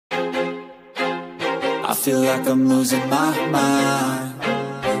I feel like I'm losing my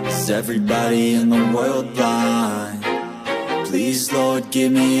mind. Is everybody in the world blind? Please, Lord,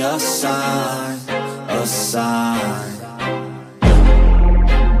 give me a sign, a sign.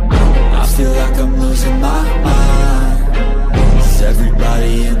 I feel like I'm losing my mind. Is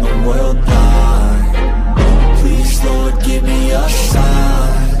everybody in the world blind? Please, Lord, give me a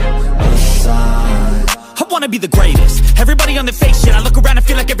sign, a sign. I wanna be the greatest. Everybody on the fake shit. I look around and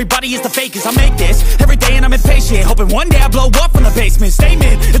feel like everybody is the fakest. I make this every day and I'm impatient, hoping one day I blow up from the basement.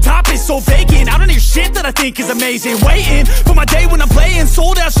 Statement, the top is so vacant. I don't hear shit that I think is amazing. Waiting for my day when I'm playing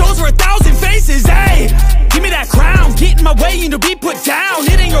sold out shows for 1,000 faces. Hey, give me that crown, get in my way and to be put down.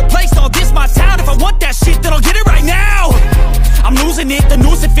 It ain't your place, all this my town. If I want that shit, then I'll get it right now. I'm losing it, the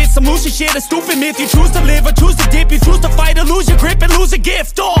noose it fits. I'm losing shit, a stupid myth. You choose to live or choose to dip. You choose to fight or lose your grip and lose a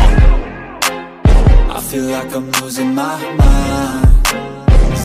gift. Oh, I feel like I'm losing my mind.